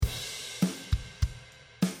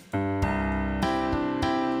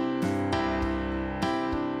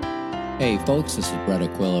Hey folks, this is Brett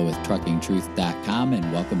Aquila with TruckingTruth.com,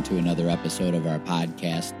 and welcome to another episode of our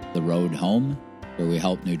podcast, The Road Home, where we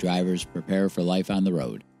help new drivers prepare for life on the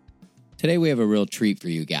road. Today we have a real treat for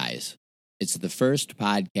you guys. It's the first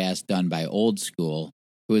podcast done by Old School,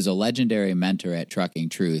 who is a legendary mentor at Trucking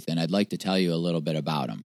Truth, and I'd like to tell you a little bit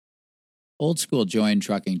about him. Old School joined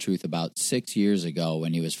Trucking Truth about 6 years ago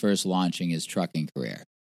when he was first launching his trucking career.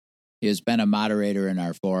 He has been a moderator in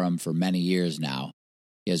our forum for many years now.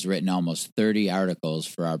 He has written almost 30 articles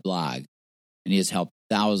for our blog, and he has helped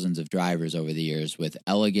thousands of drivers over the years with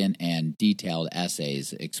elegant and detailed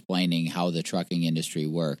essays explaining how the trucking industry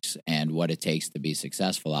works and what it takes to be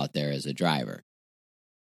successful out there as a driver.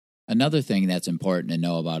 Another thing that's important to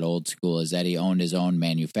know about Old School is that he owned his own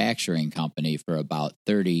manufacturing company for about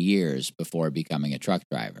 30 years before becoming a truck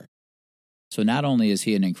driver. So not only is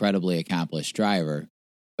he an incredibly accomplished driver,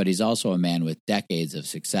 but he's also a man with decades of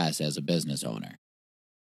success as a business owner.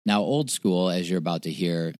 Now, Old School, as you're about to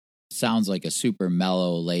hear, sounds like a super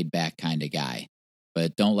mellow, laid-back kind of guy,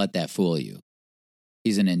 but don't let that fool you.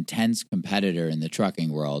 He's an intense competitor in the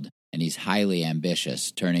trucking world, and he's highly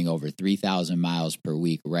ambitious, turning over 3,000 miles per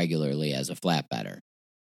week regularly as a flatbedder.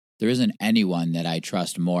 There isn't anyone that I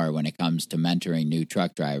trust more when it comes to mentoring new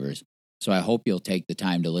truck drivers, so I hope you'll take the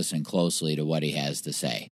time to listen closely to what he has to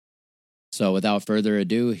say. So without further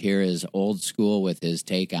ado, here is Old School with his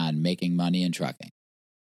take on making money in trucking.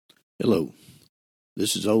 Hello,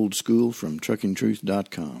 this is Old School from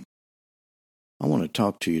TruckingTruth.com. I want to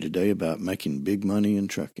talk to you today about making big money in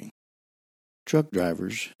trucking. Truck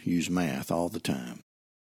drivers use math all the time.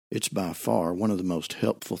 It's by far one of the most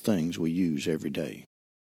helpful things we use every day.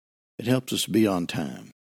 It helps us be on time.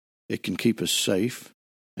 It can keep us safe,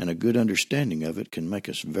 and a good understanding of it can make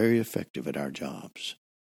us very effective at our jobs.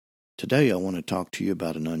 Today I want to talk to you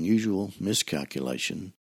about an unusual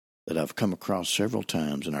miscalculation that I've come across several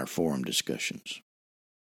times in our forum discussions.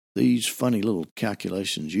 These funny little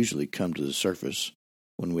calculations usually come to the surface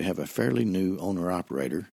when we have a fairly new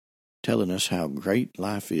owner-operator telling us how great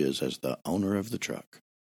life is as the owner of the truck.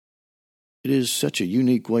 It is such a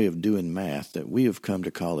unique way of doing math that we have come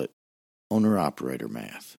to call it owner-operator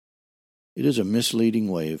math. It is a misleading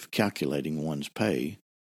way of calculating one's pay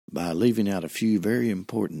by leaving out a few very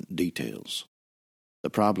important details. The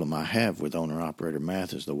problem I have with owner-operator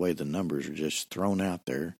math is the way the numbers are just thrown out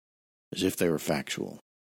there as if they were factual.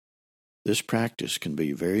 This practice can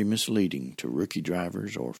be very misleading to rookie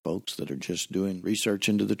drivers or folks that are just doing research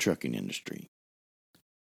into the trucking industry.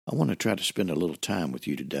 I want to try to spend a little time with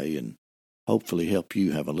you today and hopefully help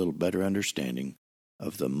you have a little better understanding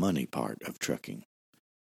of the money part of trucking.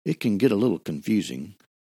 It can get a little confusing,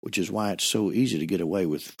 which is why it's so easy to get away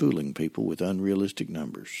with fooling people with unrealistic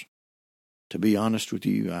numbers. To be honest with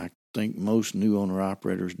you, I think most new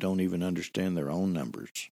owner-operators don't even understand their own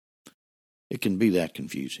numbers. It can be that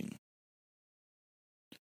confusing.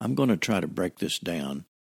 I'm going to try to break this down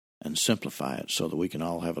and simplify it so that we can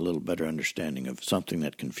all have a little better understanding of something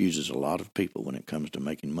that confuses a lot of people when it comes to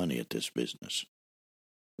making money at this business.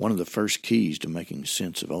 One of the first keys to making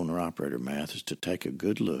sense of owner-operator math is to take a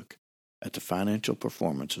good look at the financial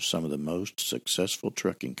performance of some of the most successful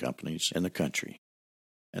trucking companies in the country.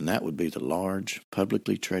 And that would be the large,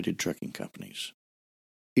 publicly traded trucking companies.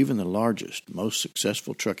 Even the largest, most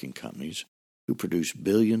successful trucking companies, who produce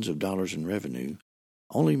billions of dollars in revenue,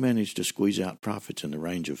 only manage to squeeze out profits in the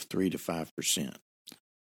range of 3 to 5%.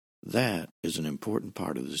 That is an important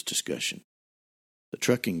part of this discussion. The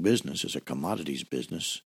trucking business is a commodities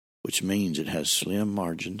business, which means it has slim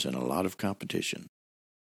margins and a lot of competition.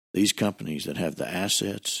 These companies that have the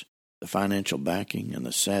assets, the financial backing, and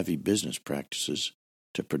the savvy business practices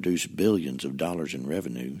to produce billions of dollars in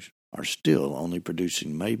revenues are still only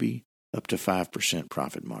producing maybe up to 5%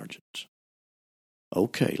 profit margins.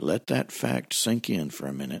 Okay, let that fact sink in for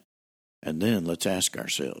a minute, and then let's ask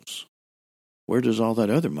ourselves, where does all that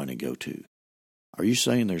other money go to? Are you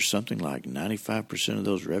saying there's something like 95% of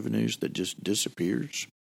those revenues that just disappears?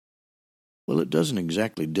 Well, it doesn't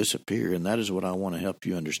exactly disappear, and that is what I want to help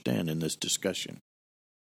you understand in this discussion.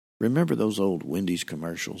 Remember those old Wendy's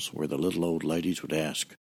commercials where the little old ladies would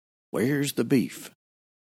ask, "Where's the beef?"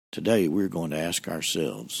 Today we're going to ask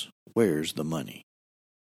ourselves, where's the money?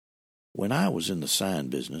 When I was in the sign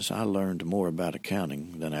business, I learned more about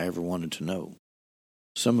accounting than I ever wanted to know.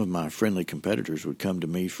 Some of my friendly competitors would come to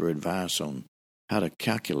me for advice on how to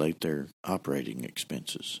calculate their operating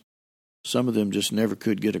expenses. Some of them just never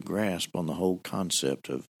could get a grasp on the whole concept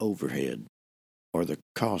of overhead or the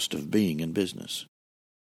cost of being in business.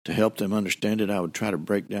 To help them understand it, I would try to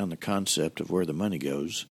break down the concept of where the money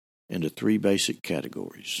goes into 3 basic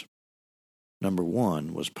categories. Number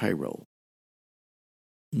 1 was payroll.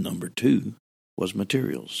 Number 2 was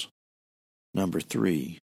materials. Number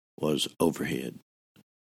 3 was overhead.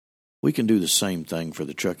 We can do the same thing for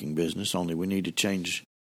the trucking business, only we need to change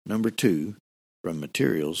number 2 from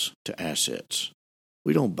materials to assets.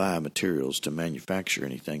 We don't buy materials to manufacture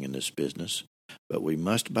anything in this business, but we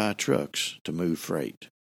must buy trucks to move freight.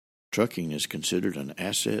 Trucking is considered an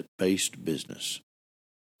asset-based business.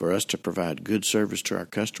 For us to provide good service to our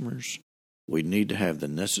customers, we need to have the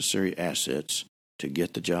necessary assets to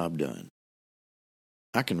get the job done.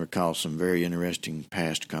 I can recall some very interesting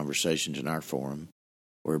past conversations in our forum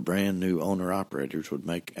where brand new owner-operators would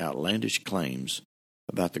make outlandish claims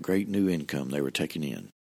about the great new income they were taking in.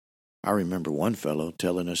 I remember one fellow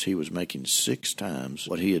telling us he was making 6 times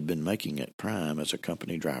what he had been making at Prime as a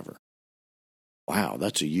company driver. Wow,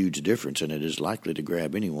 that's a huge difference, and it is likely to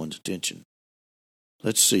grab anyone's attention.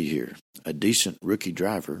 Let's see here. A decent rookie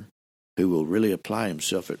driver who will really apply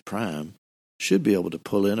himself at Prime should be able to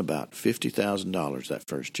pull in about $50,000 that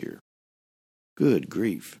first year. Good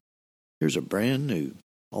grief. Here's a brand new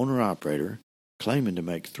owner-operator claiming to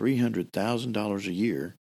make $300,000 a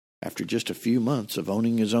year after just a few months of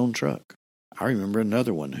owning his own truck. I remember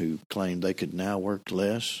another one who claimed they could now work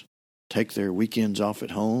less, take their weekends off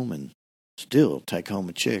at home, and still take home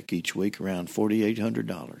a check each week around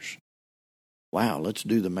 $4,800. Wow, let's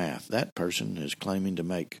do the math. That person is claiming to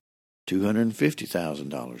make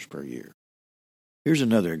 $250,000 per year. Here's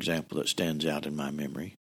another example that stands out in my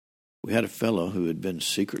memory. We had a fellow who had been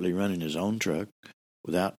secretly running his own truck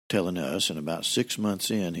without telling us, and about 6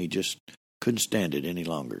 months in, he just couldn't stand it any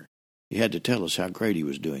longer. He had to tell us how great he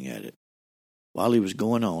was doing at it. While he was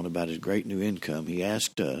going on about his great new income, he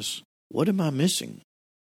asked us, "What am I missing?"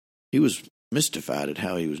 He was mystified at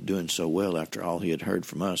how he was doing so well after all he had heard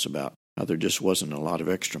from us about how there just wasn't a lot of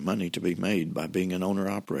extra money to be made by being an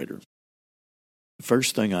owner-operator. The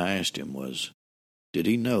first thing I asked him was, did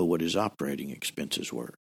he know what his operating expenses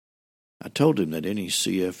were? I told him that any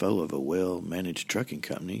CFO of a well-managed trucking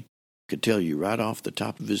company could tell you right off the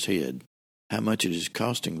top of his head how much it is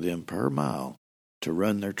costing them per mile to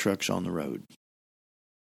run their trucks on the road.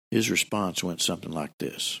 His response went something like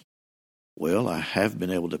this: "Well, I have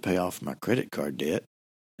been able to pay off my credit card debt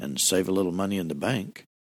and save a little money in the bank.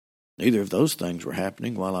 Neither of those things were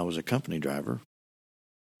happening while I was a company driver."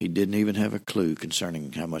 He didn't even have a clue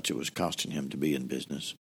concerning how much it was costing him to be in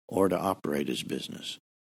business or to operate his business.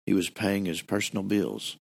 He was paying his personal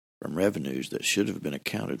bills from revenues that should have been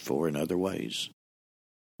accounted for in other ways.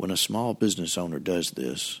 When a small business owner does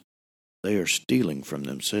this, they are stealing from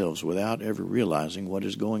themselves without ever realizing what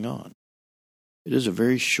is going on. It is a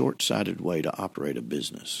very short-sighted way to operate a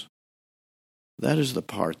business. That is the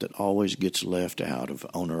part that always gets left out of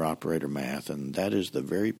owner-operator math, and that is the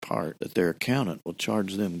very part that their accountant will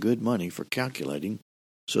charge them good money for calculating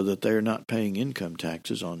so that they are not paying income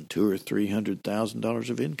taxes on $200,000 or $300,000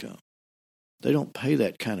 of income. They don't pay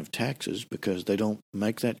that kind of taxes because they don't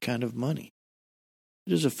make that kind of money.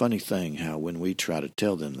 It is a funny thing how when we try to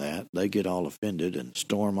tell them that, they get all offended and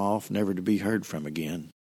storm off never to be heard from again.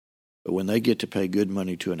 But when they get to pay good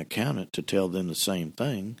money to an accountant to tell them the same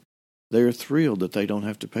thing, they are thrilled that they don't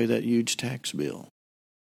have to pay that huge tax bill.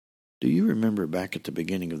 Do you remember back at the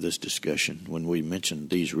beginning of this discussion when we mentioned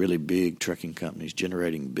these really big trucking companies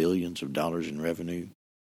generating billions of dollars in revenue?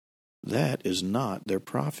 That is not their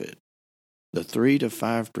profit. The 3 to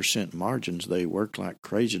 5% margins they work like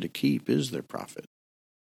crazy to keep is their profit.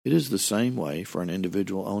 It is the same way for an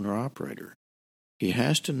individual owner-operator. He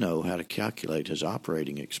has to know how to calculate his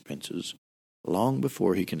operating expenses long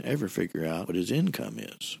before he can ever figure out what his income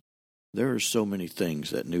is. There are so many things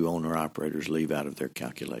that new owner-operators leave out of their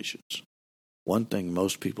calculations. One thing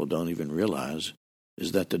most people don't even realize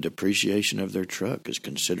is that the depreciation of their truck is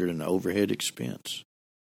considered an overhead expense.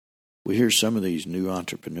 We hear some of these new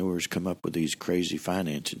entrepreneurs come up with these crazy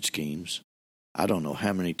financing schemes. I don't know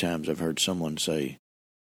how many times I've heard someone say,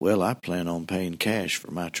 "Well, I plan on paying cash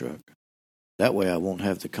for my truck. That way I won't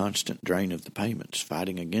have the constant drain of the payments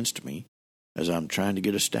fighting against me as I'm trying to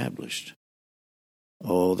get established."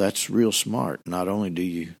 Oh, that's real smart. Not only do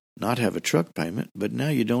you not have a truck payment, but now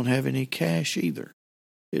you don't have any cash either.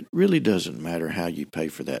 It really doesn't matter how you pay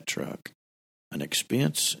for that truck. An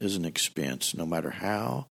expense is an expense, no matter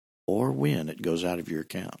how or when it goes out of your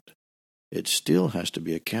account. It still has to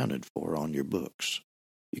be accounted for on your books.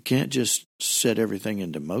 You can't just set everything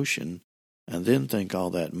into motion and then think all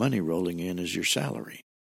that money rolling in is your salary.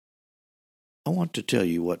 I want to tell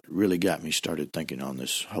you what really got me started thinking on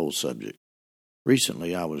this whole subject.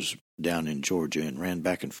 Recently, I was down in Georgia and ran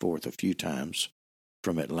back and forth a few times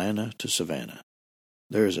from Atlanta to Savannah.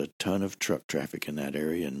 There is a ton of truck traffic in that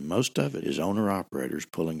area, and most of it is owner-operators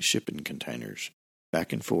pulling shipping containers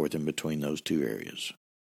back and forth in between those two areas.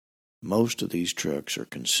 Most of these trucks are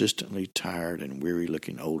consistently tired and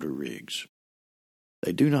weary-looking older rigs.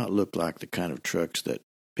 They do not look like the kind of trucks that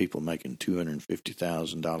people making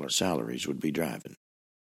 $250,000 salaries would be driving.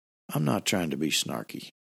 I'm not trying to be snarky.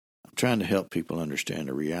 I'm trying to help people understand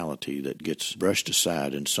a reality that gets brushed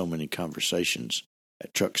aside in so many conversations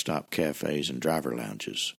at truck stop cafes and driver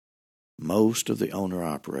lounges. Most of the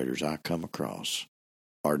owner-operators I come across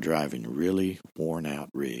are driving really worn-out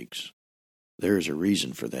rigs. There is a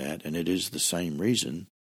reason for that, and it is the same reason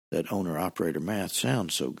that owner-operator math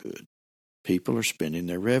sounds so good. People are spending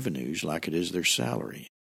their revenues like it is their salary,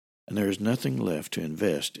 and there is nothing left to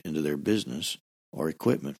invest into their business or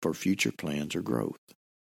equipment for future plans or growth.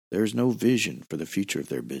 There is no vision for the future of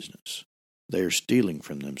their business. They are stealing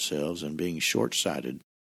from themselves and being short-sighted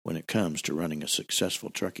when it comes to running a successful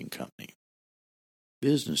trucking company.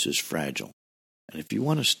 Business is fragile, and if you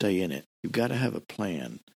want to stay in it, you've got to have a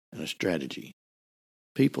plan and a strategy.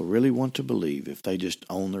 People really want to believe if they just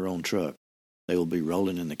own their own truck, they will be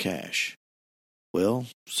rolling in the cash. Well,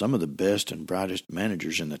 some of the best and brightest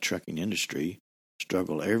managers in the trucking industry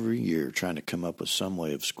struggle every year trying to come up with some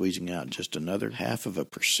way of squeezing out just another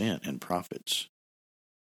 0.5% in profits.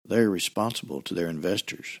 They are responsible to their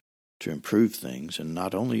investors to improve things and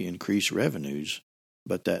not only increase revenues,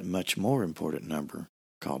 but that much more important number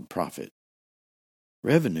called profit.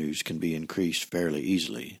 Revenues can be increased fairly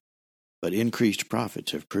easily, but increased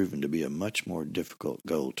profits have proven to be a much more difficult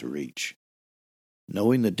goal to reach.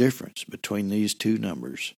 Knowing the difference between these two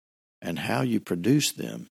numbers and how you produce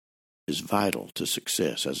them is vital to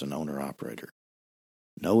success as an owner-operator.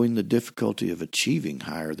 Knowing the difficulty of achieving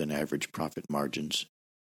higher than average profit margins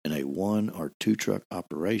in a 1 or 2 truck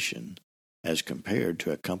operation as compared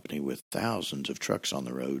to a company with thousands of trucks on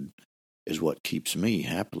the road is what keeps me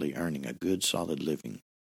happily earning a good solid living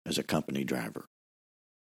as a company driver.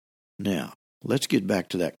 Now, let's get back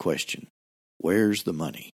to that question. Where's the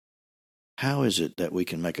money? How is it that we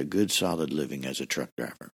can make a good solid living as a truck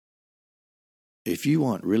driver? If you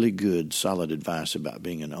want really good solid advice about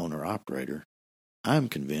being an owner-operator, I'm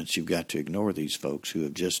convinced you've got to ignore these folks who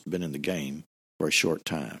have just been in the game for a short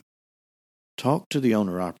time. Talk to the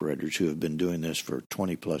owner-operators who have been doing this for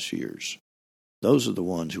 20-plus years. Those are the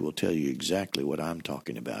ones who will tell you exactly what I'm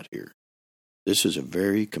talking about here. This is a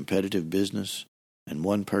very competitive business, and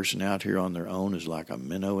one person out here on their own is like a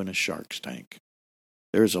minnow in a shark's tank.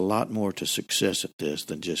 There is a lot more to success at this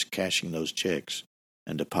than just cashing those checks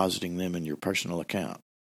and depositing them in your personal account.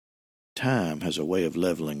 Time has a way of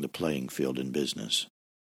leveling the playing field in business.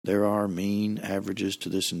 There are mean averages to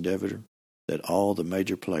this endeavor that all the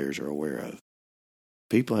major players are aware of.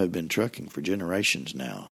 People have been trucking for generations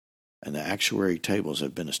now, and the actuary tables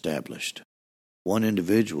have been established. One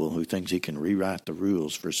individual who thinks he can rewrite the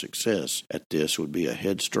rules for success at this would be a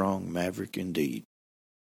headstrong maverick indeed.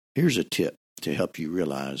 Here's a tip to help you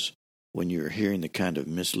realize when you are hearing the kind of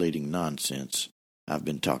misleading nonsense I've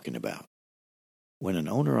been talking about. When an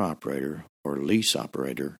owner-operator or lease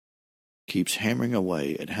operator keeps hammering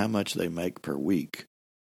away at how much they make per week,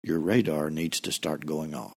 your radar needs to start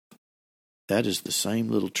going off. That is the same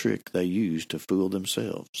little trick they use to fool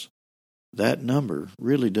themselves. That number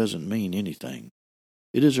really doesn't mean anything.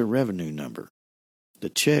 It is a revenue number. The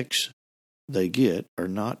checks they get are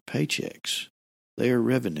not paychecks. They are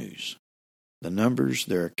revenues. The numbers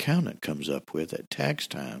their accountant comes up with at tax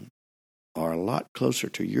time are a lot closer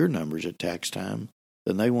to your numbers at tax time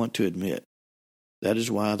than they want to admit. That is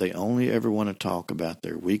why they only ever want to talk about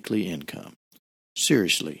their weekly income.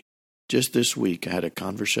 Seriously, just this week I had a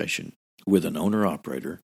conversation with an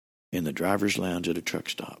owner-operator in the driver's lounge at a truck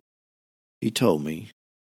stop. He told me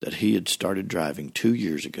that he had started driving 2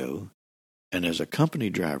 years ago, and as a company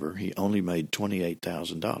driver he only made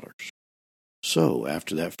 $28,000. So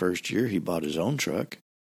after that first year he bought his own truck,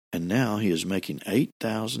 and now he is making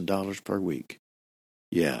 $8,000 per week.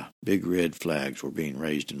 Yeah, big red flags were being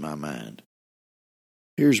raised in my mind.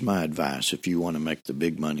 Here's my advice if you want to make the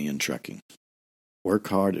big money in trucking. Work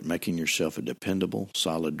hard at making yourself a dependable,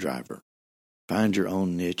 solid driver. Find your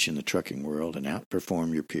own niche in the trucking world and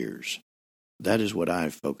outperform your peers. That is what I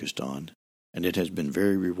have focused on, and it has been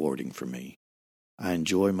very rewarding for me. I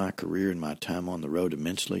enjoy my career and my time on the road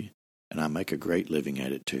immensely, and I make a great living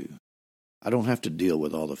at it too. I don't have to deal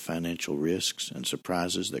with all the financial risks and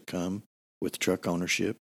surprises that come with truck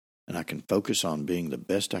ownership, and I can focus on being the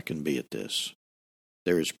best I can be at this.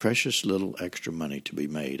 There is precious little extra money to be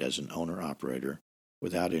made as an owner-operator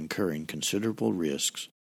without incurring considerable risks,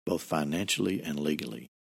 both financially and legally.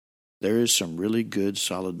 There is some really good,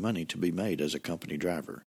 solid money to be made as a company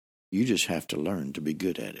driver. You just have to learn to be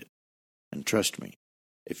good at it. And trust me,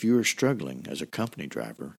 If you are struggling as a company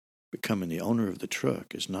driver, becoming the owner of the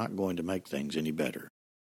truck is not going to make things any better.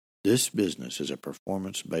 This business is a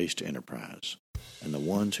performance-based enterprise, and the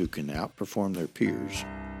ones who can outperform their peers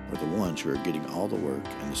are the ones who are getting all the work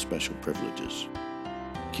and the special privileges.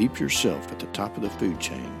 Keep yourself at the top of the food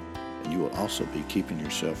chain, and you will also be keeping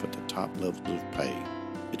yourself at the top levels of pay.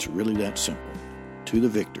 It's really that simple. To the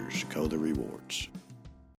victors go the rewards.